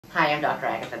Hi, I'm Dr.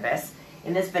 Agatha Bis.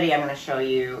 In this video, I'm going to show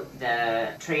you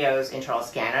the TRIOS intraoral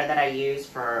scanner that I use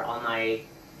for all my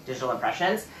digital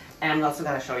impressions. And I'm also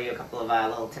going to show you a couple of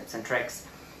little tips and tricks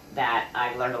that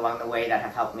I've learned along the way that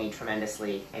have helped me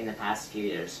tremendously in the past few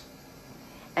years.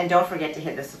 And don't forget to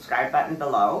hit the subscribe button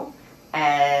below,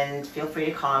 and feel free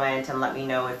to comment and let me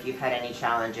know if you've had any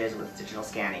challenges with digital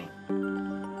scanning.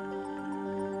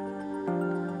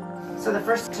 So the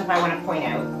first tip I want to point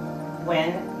out,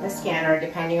 when the scanner,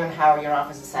 depending on how your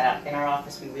office is set up, in our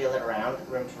office we wheel it around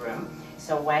room to room.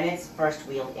 So when it's first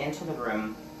wheeled into the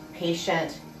room,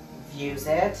 patient views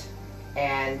it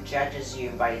and judges you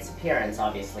by its appearance,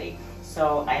 obviously.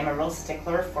 So I'm a real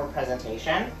stickler for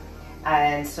presentation,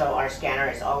 and so our scanner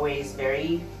is always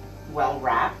very well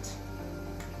wrapped.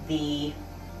 The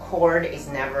cord is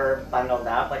never bundled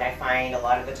up. Like I find a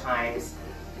lot of the times,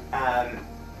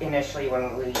 initially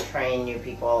when we train new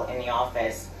people in the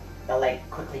office, they'll like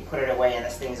quickly put it away and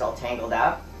this thing's all tangled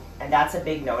up. And that's a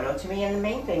big no-no to me. And the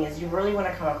main thing is you really want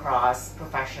to come across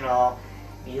professional,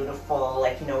 beautiful,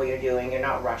 like you know what you're doing, you're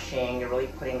not rushing, you're really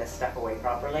putting this stuff away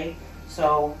properly.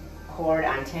 So cord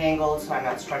untangled so I'm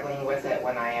not struggling with it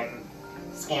when I am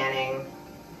scanning.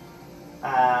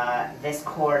 This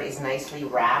cord is nicely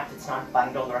wrapped, it's not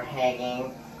bundled or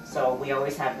hanging. So we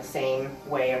always have the same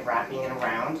way of wrapping it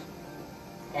around.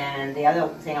 And the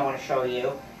other thing I want to show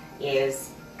you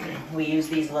is we use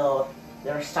these little,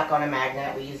 they're stuck on a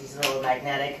magnet, we use these little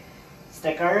magnetic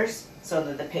stickers so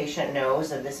that the patient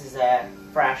knows that this is a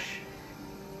fresh,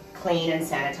 clean and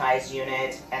sanitized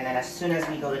unit. And then as soon as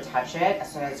we go to touch it,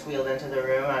 as soon as it's wheeled into the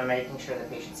room, I'm making sure the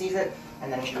patient sees it,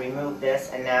 and then we remove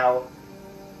this and now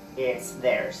it's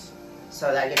theirs.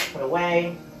 So that gets put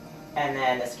away, and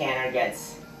then the scanner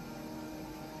gets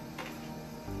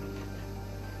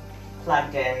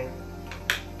plugged in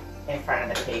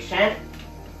front of the patient.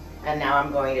 And now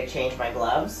I'm going to change my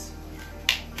gloves.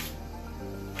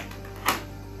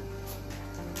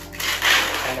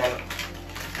 And then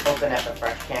open up a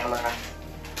fresh camera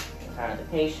in front of the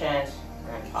patient and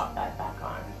then pop that back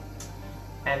on.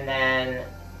 And then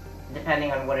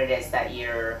depending on what it is that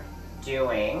you're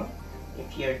doing,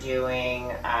 if you're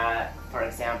doing, for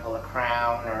example, a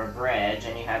crown or a bridge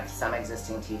and you have some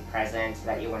existing teeth present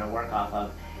that you want to work off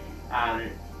of,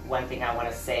 one thing I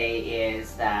want to say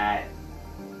is that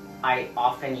I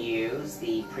often use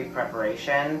the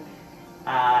pre-preparation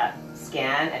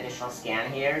additional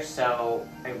scan here. So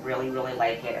I really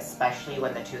like it, especially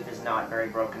when the tooth is not very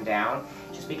broken down,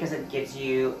 just because it gives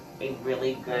you a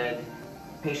really good,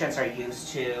 patients are used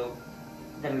to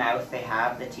the mouth they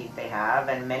have, the teeth they have,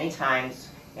 and many times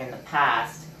in the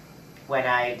past when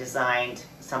I designed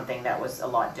something that was a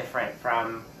lot different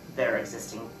from their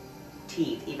existing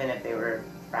teeth, even if they were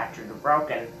fractured or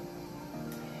broken,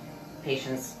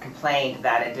 patients complained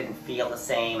that it didn't feel the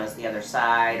same as the other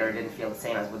side, or it didn't feel the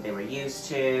same as what they were used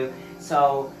to.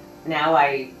 So now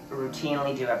I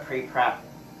routinely do a pre-prep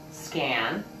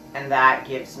scan, and that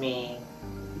gives me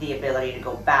the ability to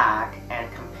go back and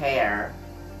compare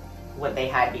what they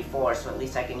had before, so at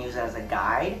least I can use it as a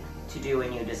guide to do a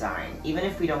new design. Even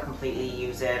if we don't completely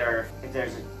use it, or if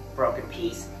there's a broken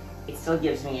piece, it still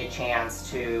gives me a chance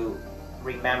to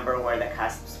remember where the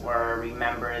cusps were,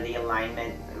 remember the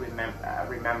alignment,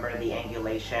 remember the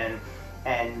angulation,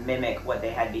 and mimic what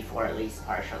they had before, at least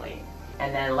partially.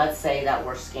 And then let's say that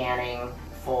we're scanning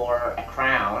for a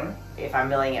crown. If I'm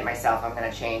milling it myself, I'm going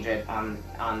to change it on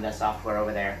the software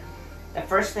over there. The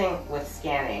first thing with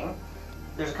scanning,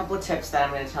 there's a couple of tips that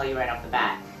I'm going to tell you right off the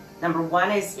bat. Number one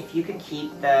is if you can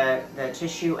keep the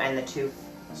tissue and the tooth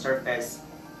surface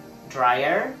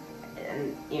drier,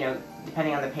 and you know,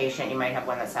 depending on the patient, you might have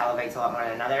one that salivates a lot more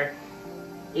than another.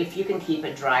 If you can keep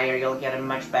it drier, you'll get a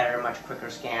much better, much quicker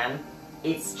scan.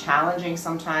 It's challenging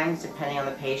sometimes depending on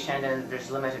the patient and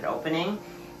there's limited opening.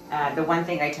 The one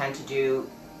thing I tend to do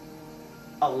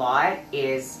a lot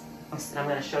is, and I'm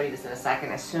going to show you this in a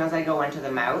second, as soon as I go into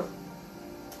the mouth,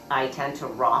 I tend to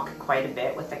rock quite a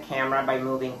bit with the camera by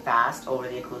moving fast over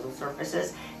the occlusal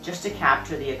surfaces just to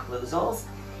capture the occlusals.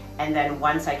 And then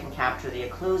once I can capture the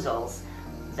occlusals,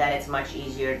 then it's much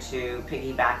easier to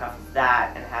piggyback off of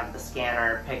that and have the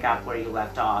scanner pick up where you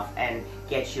left off and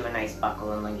get you a nice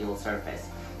buccal and lingual surface.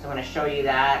 So I'm going to show you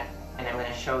that, and I'm going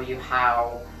to show you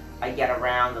how I get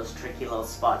around those tricky little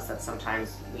spots that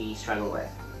sometimes we struggle with.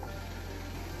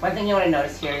 One thing you want to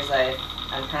notice here is that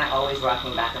I'm kind of always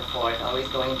rocking back and forth, always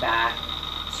going back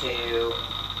to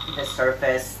the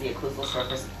surface, the occlusal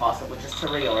surface if possible, just to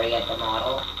reorient the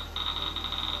model.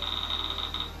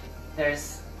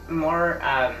 There's more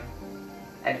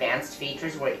advanced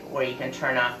features where you can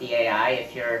turn off the AI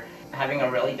if you're having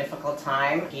a really difficult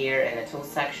time. Here in the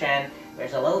tools section,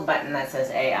 there's a little button that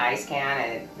says AI scan,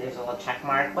 and there's a little check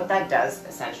mark. What that does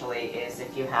essentially is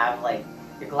if you have like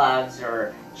your gloves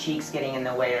or cheeks getting in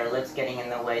the way or lips getting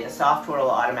in the way, the software will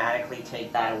automatically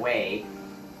take that away,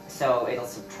 so it'll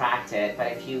subtract it. But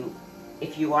if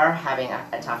you are having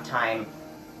a tough time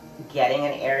getting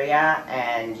an area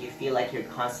and you feel like you're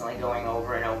constantly going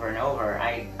over and over and over,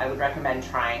 I would recommend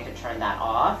trying to turn that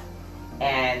off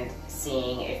and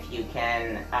seeing if you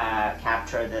can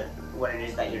capture what it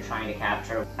is that you're trying to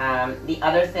capture. The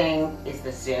other thing is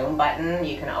the zoom button.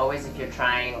 You can always, if you're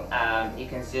trying, you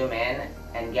can zoom in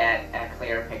and get a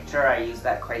clearer picture. I use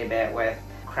that quite a bit with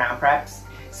crown preps.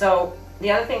 So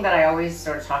the other thing that I always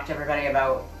sort of talk to everybody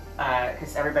about,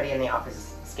 because everybody in the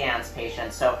office scans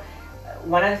patients, so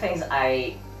one of the things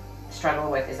I struggle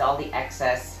with is all the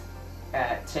excess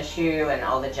tissue and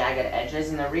all the jagged edges,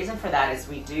 and the reason for that is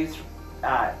we do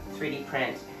 3D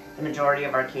print the majority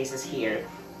of our cases here,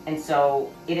 and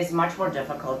so it is much more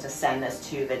difficult to send this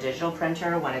to the digital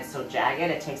printer when it's so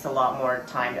jagged. It takes a lot more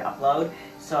time to upload,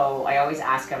 so I always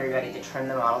ask everybody to trim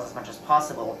the models as much as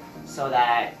possible so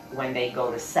that when they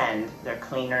go to send, they're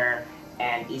cleaner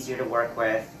and easier to work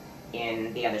with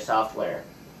in the other software.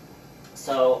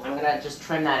 So I'm gonna just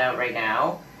trim that out right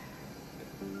now.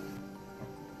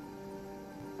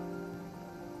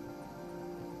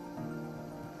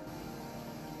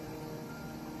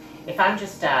 If I'm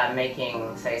just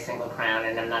making, say, a single crown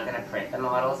and I'm not going to print the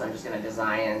models, I'm just going to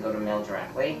design and go to mill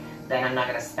directly, then I'm not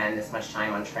going to spend as much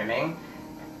time on trimming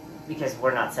because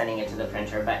we're not sending it to the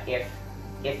printer. But if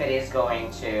it is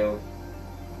going to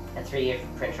a 3D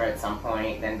printer at some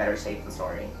point, then better safe than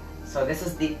sorry. So this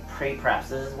is the pre-prep.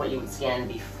 So this is what you would scan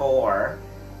before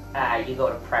you go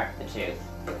to prep the tooth.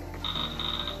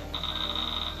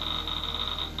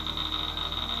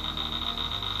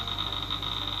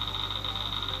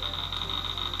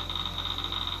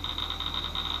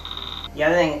 The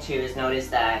other thing too is notice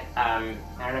that, I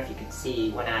don't know if you could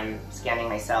see when I'm scanning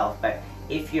myself, but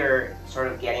if you're sort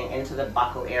of getting into the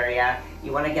buccal area,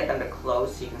 you want to get them to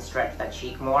close so you can stretch that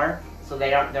cheek more, so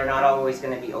they're not always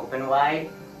going to be open wide.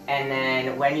 And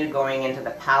then when you're going into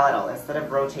the palatal, instead of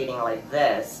rotating like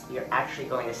this, you're actually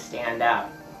going to stand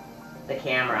up the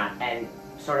camera and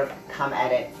sort of come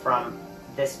at it from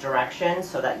this direction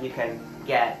so that you can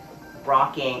get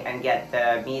rocking and get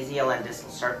the mesial and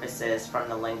distal surfaces from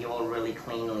the lingual really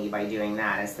cleanly by doing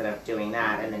that, instead of doing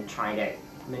that and then trying to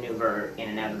maneuver in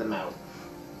and out of the mouth.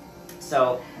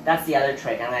 So that's the other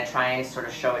trick. I'm going to try and sort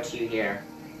of show it to you here.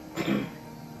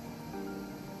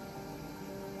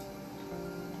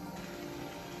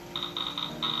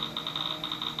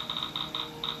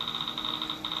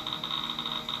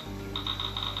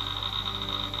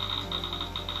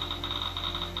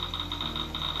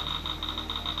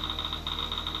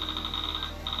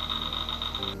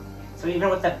 So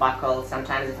even with the buccal,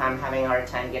 sometimes if I'm having a hard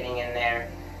time getting in there,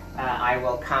 I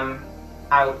will come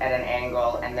out at an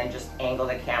angle and then just angle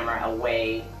the camera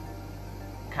away,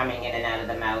 coming in and out of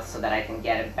the mouth so that I can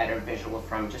get a better visual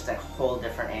from just a whole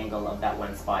different angle of that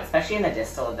one spot. Especially in the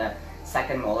distal of the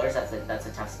second molars, that's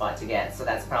a tough spot to get. So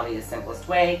that's probably the simplest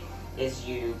way, is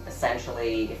you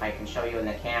essentially, if I can show you in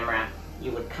the camera, you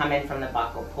would come in from the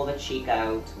buccal, pull the cheek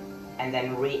out, and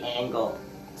then re-angle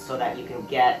so that you can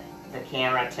get the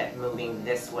camera tip moving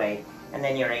this way, and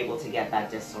then you're able to get that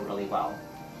distal really well.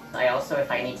 I also, if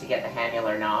I need to get the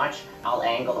hamular notch, I'll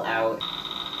angle out.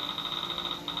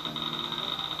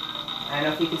 I don't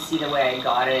know if you can see the way I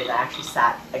got it. I actually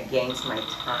sat against my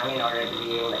tongue in order to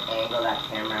be able to angle that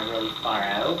camera really far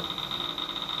out.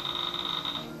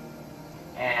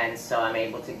 And so I'm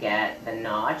able to get the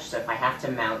notch. So if I have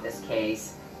to mount this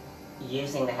case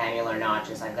using the hamular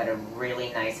notches, I've got a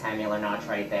really nice hamular notch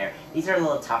right there. These are a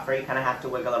little tougher, you kind of have to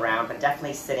wiggle around, but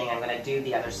definitely sitting. I'm going to do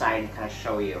the other side and kind of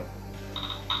show you.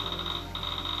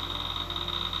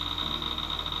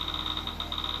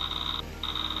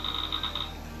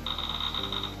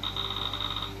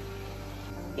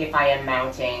 If I am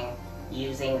mounting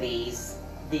using these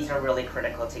are really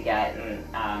critical to get,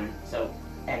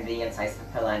 and the incisive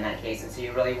papilla in that case, and so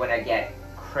you really want to get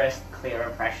crisp, clear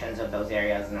impressions of those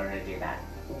areas in order to do that.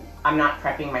 I'm not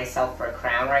prepping myself for a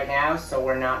crown right now, so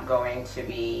we're not going to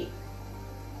be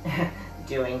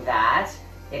doing that.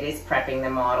 It is prepping the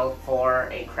model for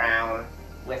a crown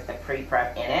with the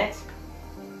pre-prep in it.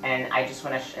 And I just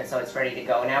want to, so it's ready to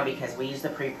go now because we use the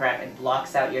pre-prep. It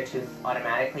blocks out your tooth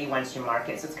automatically once you mark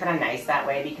it. So it's kind of nice that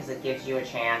way because it gives you a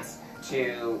chance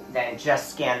to then just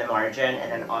scan the margin and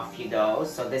then off you go.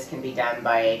 So this can be done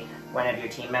by one of your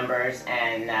team members,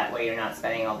 and that way you're not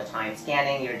spending all the time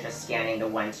scanning, you're just scanning the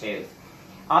one tooth.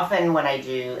 Often when I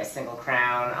do a single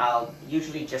crown, I'll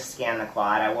usually just scan the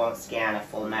quad. I won't scan a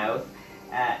full mouth.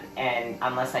 and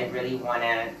unless I really want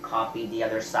to copy the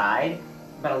other side.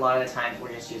 But a lot of the times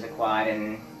we'll just use a quad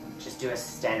and just do a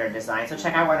standard design. So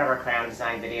check out one of our crown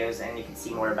design videos and you can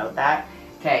see more about that.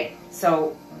 Okay,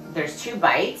 so there's 2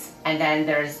 bites and then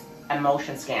there's a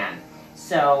motion scan.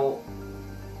 So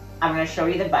I'm going to show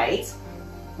you the bites.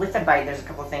 With the bite, there's a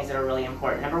couple of things that are really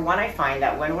important. Number one, I find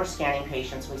that when we're scanning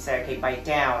patients, we say, okay, bite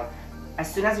down.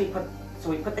 As soon as we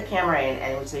put the camera in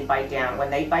and we say bite down,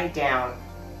 when they bite down,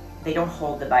 they don't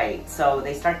hold the bite. So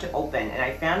they start to open. And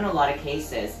I found in a lot of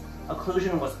cases,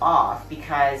 occlusion was off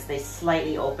because they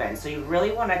slightly open. So you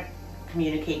really want to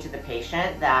communicate to the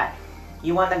patient that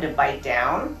you want them to bite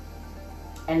down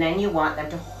and then you want them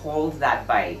to hold that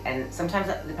bite. And sometimes,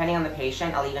 depending on the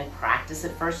patient, I'll even practice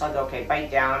it first. I'll go, okay,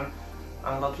 bite down,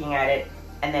 I'm looking at it,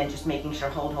 and then just making sure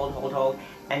hold, hold, hold, hold.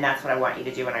 And that's what I want you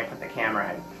to do when I put the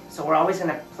camera in. So we're always going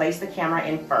to place the camera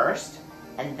in first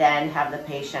and then have the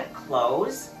patient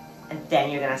close, and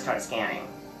then you're going to start scanning.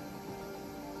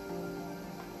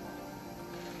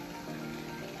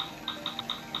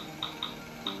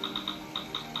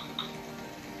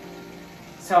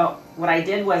 So what I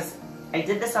did was, I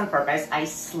did this on purpose. I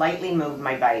slightly moved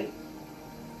my bite.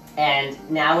 And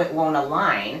now it won't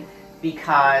align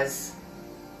because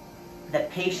the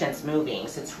patient's moving.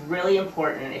 So it's really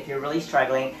important if you're really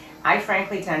struggling. I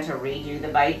frankly tend to redo the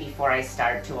bite before I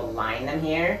start to align them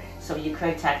here. So you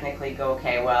could technically go,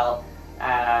 okay, well,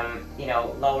 you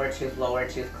know, lower tooth,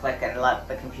 click and let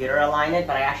the computer align it.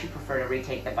 But I actually prefer to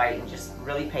retake the bite and just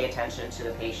really pay attention to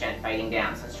the patient biting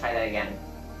down. So let's try that again.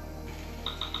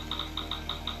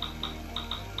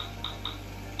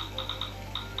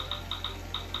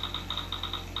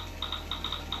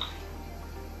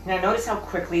 Now notice how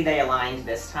quickly they aligned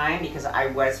this time because I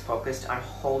was focused on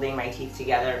holding my teeth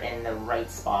together in the right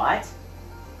spot.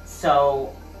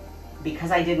 So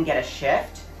because I didn't get a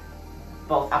shift,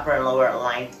 both upper and lower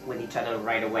aligned with each other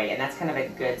right away. And that's kind of a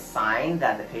good sign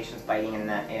that the patient's biting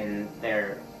in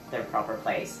their proper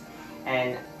place.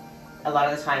 And a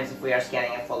lot of the times if we are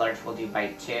scanning a full arch, we'll do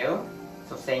bite 2.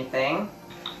 So same thing.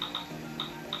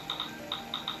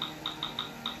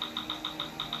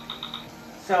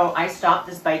 So I stopped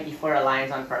this bite before it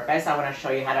aligns on purpose. I want to show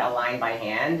you how to align by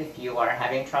hand if you are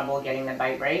having trouble getting the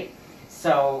bite right.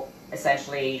 So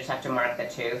essentially you just have to mark the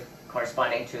tooth,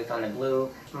 corresponding tooth on the blue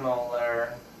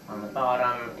molar, on the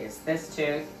bottom is this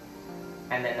tooth,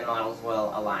 and then the models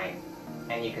will align.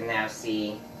 And you can now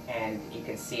see, and you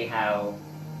can see how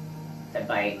the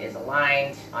bite is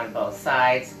aligned on both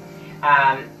sides.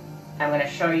 I'm going to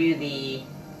show you the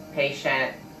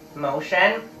patient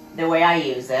motion, the way I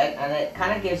use it, and it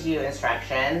kind of gives you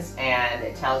instructions and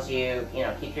it tells you, you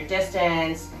know, keep your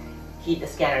distance, keep the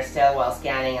scanner still while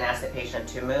scanning and ask the patient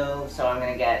to move. So I'm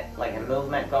going to get like a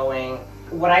movement going.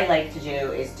 What I like to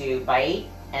do is do bite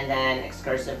and then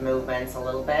excursive movements a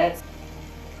little bit.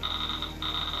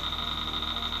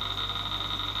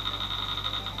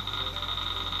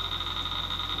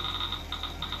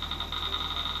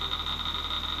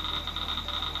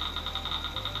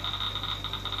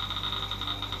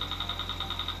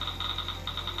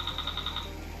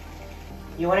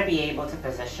 You want to be able to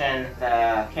position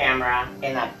the camera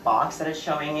in that box that it's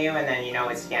showing you, and then you know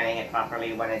it's scanning it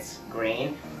properly when it's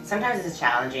green. Sometimes it's a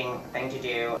challenging thing to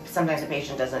do. Sometimes the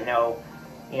patient doesn't know,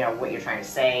 you know, what you're trying to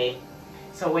say.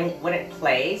 So when it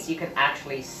plays, you can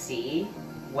actually see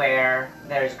where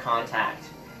there's contact.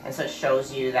 And so it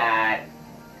shows you that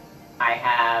I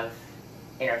have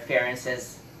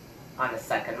interferences on the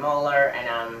second molar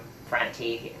and front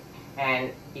teeth.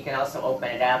 And you can also open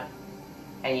it up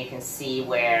and you can see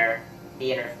where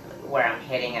where I'm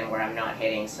hitting and where I'm not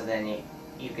hitting, so then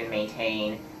you can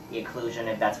maintain the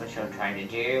occlusion if that's what you're trying to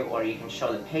do, or you can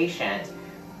show the patient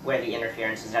where the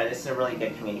interferences are. This is a really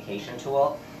good communication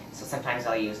tool, so sometimes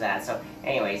I'll use that. So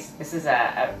anyways, this is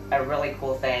a really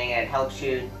cool thing. It helps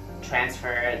you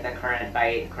transfer the current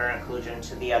bite, current occlusion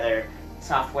to the other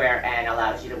software and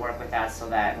allows you to work with that so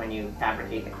that when you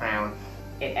fabricate the crown,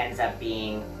 it ends up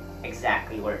being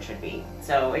exactly where it should be.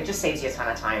 So it just saves you a ton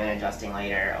of time in adjusting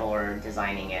later or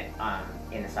designing it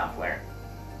in the software.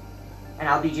 And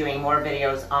I'll be doing more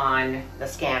videos on the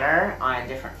scanner, on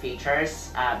different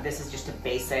features. This is just a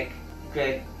basic,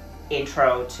 good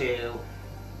intro to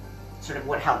sort of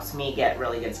what helps me get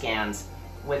really good scans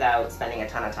without spending a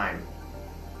ton of time.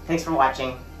 Thanks for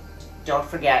watching. Don't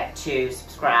forget to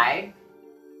subscribe.